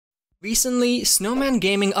Recently, Snoman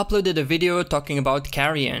Gaming uploaded a video talking about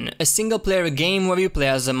Carrion, a single-player game where you play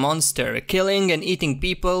as a monster, killing and eating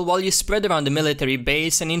people while you spread around the military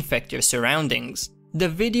base and infect your surroundings. The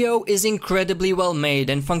video is incredibly well made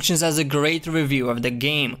and functions as a great review of the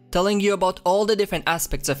game, telling you about all the different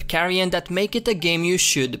aspects of Carrion that make it a game you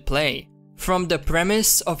should play. From the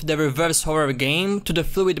premise of the reverse horror game, to the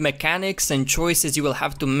fluid mechanics and choices you will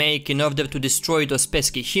have to make in order to destroy those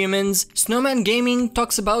pesky humans, Snoman Gaming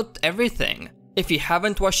talks about everything. If you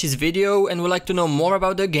haven't watched his video and would like to know more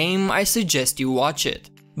about the game, I suggest you watch it.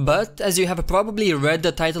 But as you have probably read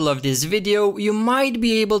the title of this video, you might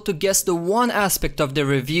be able to guess the one aspect of the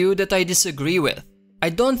review that I disagree with. I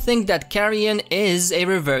don't think that Carrion is a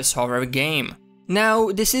reverse horror game. Now,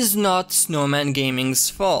 this is not Snoman Gaming's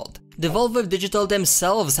fault. Devolver Digital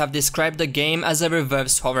themselves have described the game as a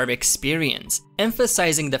reverse horror experience,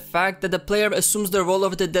 emphasizing the fact that the player assumes the role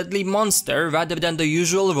of the deadly monster rather than the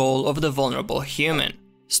usual role of the vulnerable human.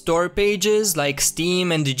 Store pages like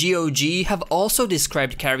Steam and GOG have also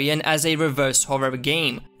described Carrion as a reverse horror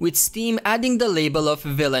game, with Steam adding the label of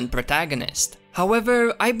villain protagonist.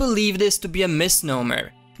 However, I believe this to be a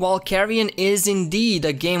misnomer. While Carrion is indeed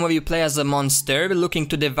a game where you play as a monster looking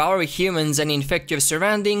to devour humans and infect your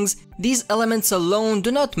surroundings, these elements alone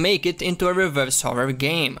do not make it into a reverse horror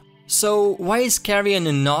game. So why is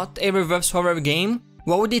Carrion not a reverse horror game?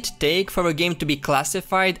 What would it take for a game to be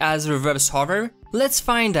classified as reverse horror? Let's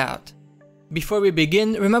find out. Before we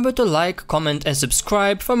begin, remember to like, comment and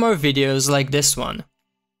subscribe for more videos like this one.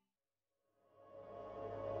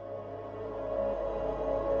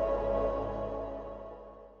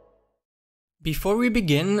 Before we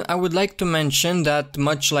begin, I would like to mention that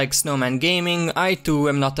much like Snoman Gaming, I too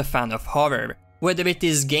am not a fan of horror. Whether it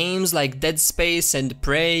is games like Dead Space and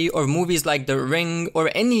Prey, or movies like The Ring,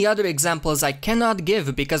 or any other examples I cannot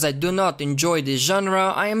give because I do not enjoy this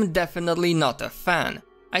genre, I am definitely not a fan.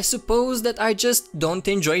 I suppose that I just don't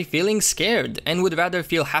enjoy feeling scared and would rather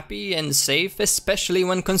feel happy and safe, especially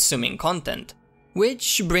when consuming content.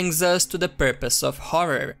 Which brings us to the purpose of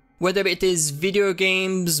horror. Whether it is video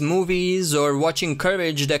games, movies, or watching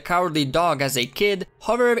Courage the Cowardly Dog as a kid,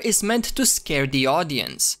 horror is meant to scare the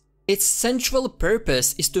audience. Its central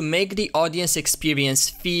purpose is to make the audience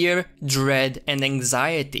experience fear, dread, and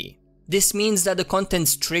anxiety. This means that the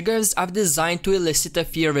content's triggers are designed to elicit a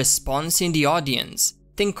fear response in the audience.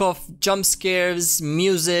 Think of jump scares,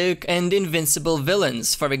 music, and invincible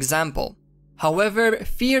villains, for example. However,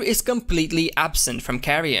 fear is completely absent from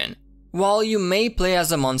Carrion. While you may play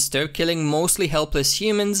as a monster killing mostly helpless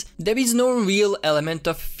humans, there is no real element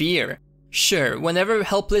of fear. Sure, whenever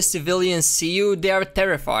helpless civilians see you, they are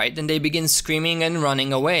terrified and they begin screaming and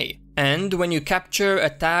running away. And when you capture,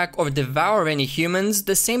 attack, or devour any humans,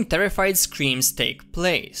 the same terrified screams take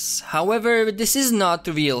place. However, this is not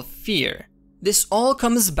real fear. This all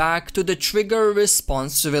comes back to the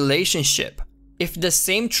trigger-response relationship. If the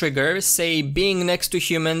same trigger, say being next to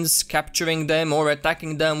humans, capturing them or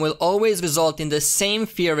attacking them, will always result in the same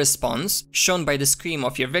fear response, shown by the scream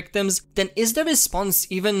of your victims, then is the response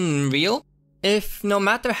even real? If no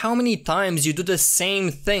matter how many times you do the same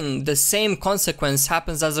thing, the same consequence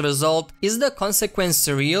happens as a result, is the consequence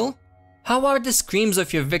real? How are the screams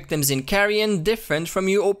of your victims in Carrion different from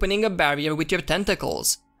you opening a barrier with your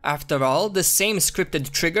tentacles? After all, the same scripted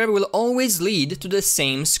trigger will always lead to the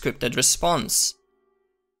same scripted response.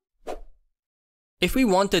 If we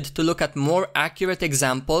wanted to look at more accurate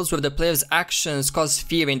examples where the player's actions cause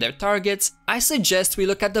fear in their targets, I suggest we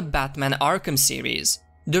look at the Batman Arkham series.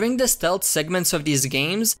 During the stealth segments of these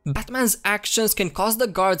games, Batman's actions can cause the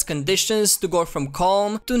guards' conditions to go from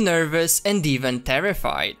calm to nervous and even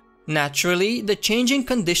terrified. Naturally, the changing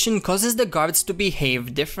condition causes the guards to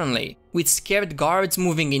behave differently, with scared guards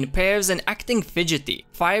moving in pairs and acting fidgety,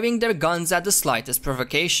 firing their guns at the slightest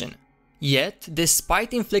provocation. Yet,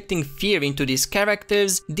 despite inflicting fear into these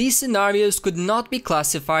characters, these scenarios could not be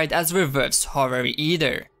classified as reverse horror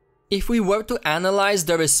either. If we were to analyze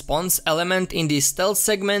the response element in these stealth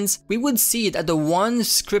segments, we would see that the one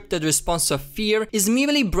scripted response of fear is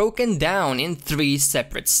merely broken down in 3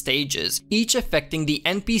 separate stages, each affecting the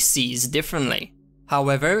NPCs differently.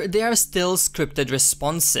 However, they are still scripted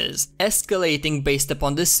responses, escalating based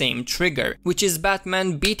upon the same trigger, which is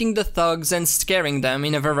Batman beating the thugs and scaring them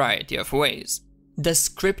in a variety of ways. The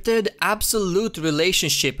scripted, absolute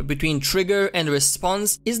relationship between trigger and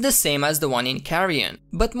response is the same as the one in Carrion,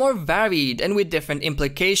 but more varied and with different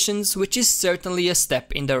implications, which is certainly a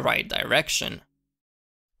step in the right direction.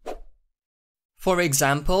 For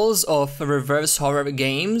examples of reverse horror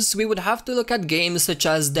games, we would have to look at games such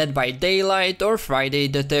as Dead by Daylight or Friday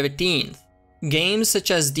the 13th. Games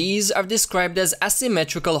such as these are described as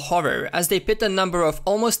asymmetrical horror, as they pit a number of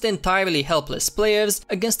almost entirely helpless players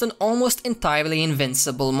against an almost entirely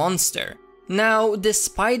invincible monster. Now,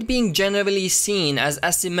 despite being generally seen as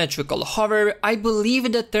asymmetrical horror, I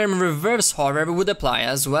believe the term reverse horror would apply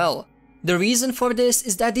as well. The reason for this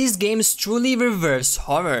is that these games truly reverse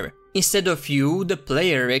horror. Instead of you, the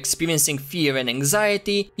player, experiencing fear and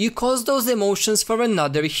anxiety, you cause those emotions for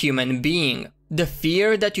another human being. The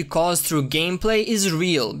fear that you cause through gameplay is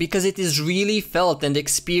real because it is really felt and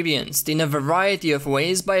experienced in a variety of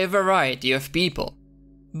ways by a variety of people.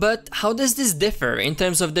 But how does this differ in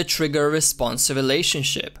terms of the trigger-response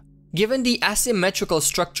relationship? Given the asymmetrical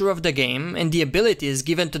structure of the game and the abilities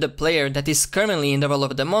given to the player that is currently in the role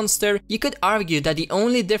of the monster, you could argue that the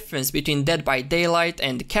only difference between Dead by Daylight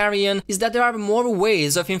and Carrion is that there are more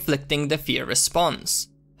ways of inflicting the fear response.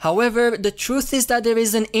 However, the truth is that there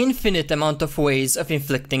is an infinite amount of ways of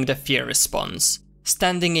inflicting the fear response.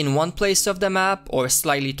 Standing in one place of the map, or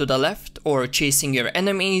slightly to the left, or chasing your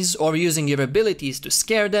enemies, or using your abilities to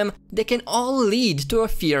scare them, they can all lead to a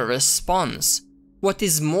fear response. What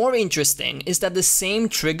is more interesting is that the same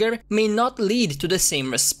trigger may not lead to the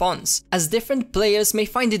same response, as different players may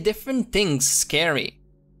find different things scary.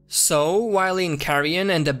 So, while in Carrion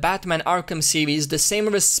and the Batman Arkham series the same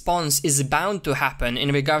response is bound to happen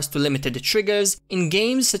in regards to limited triggers, in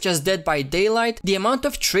games such as Dead by Daylight, the amount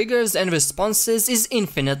of triggers and responses is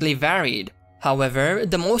infinitely varied. However,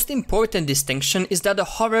 the most important distinction is that the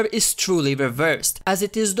horror is truly reversed, as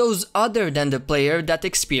it is those other than the player that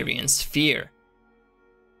experience fear.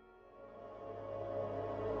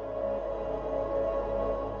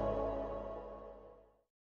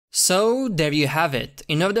 So, there you have it.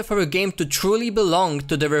 In order for a game to truly belong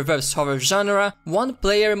to the reverse horror genre, one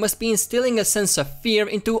player must be instilling a sense of fear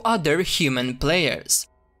into other human players.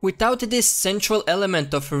 Without this central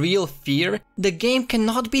element of real fear, the game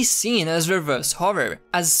cannot be seen as reverse horror,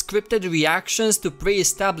 as scripted reactions to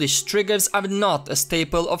pre-established triggers are not a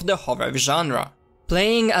staple of the horror genre.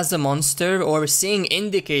 Playing as a monster or seeing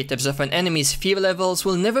indicators of an enemy's fear levels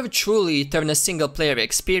will never truly turn a single player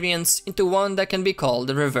experience into one that can be called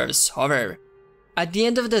reverse horror. At the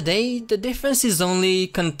end of the day, the difference is only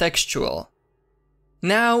contextual.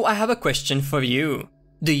 Now I have a question for you.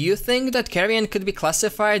 Do you think that Carrion could be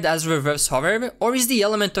classified as reverse horror, or is the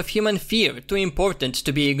element of human fear too important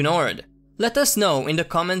to be ignored? Let us know in the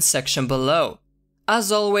comments section below.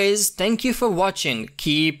 As always, thank you for watching,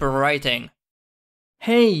 keep writing.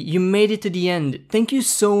 Hey, you made it to the end. Thank you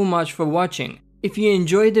so much for watching. If you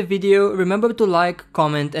enjoyed the video, remember to like,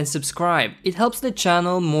 comment and subscribe. It helps the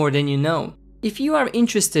channel more than you know. If you are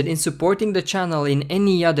interested in supporting the channel in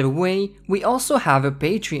any other way, we also have a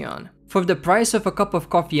Patreon. For the price of a cup of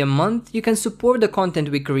coffee a month, you can support the content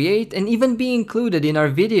we create and even be included in our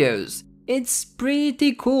videos. It's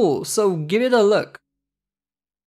pretty cool, so give it a look.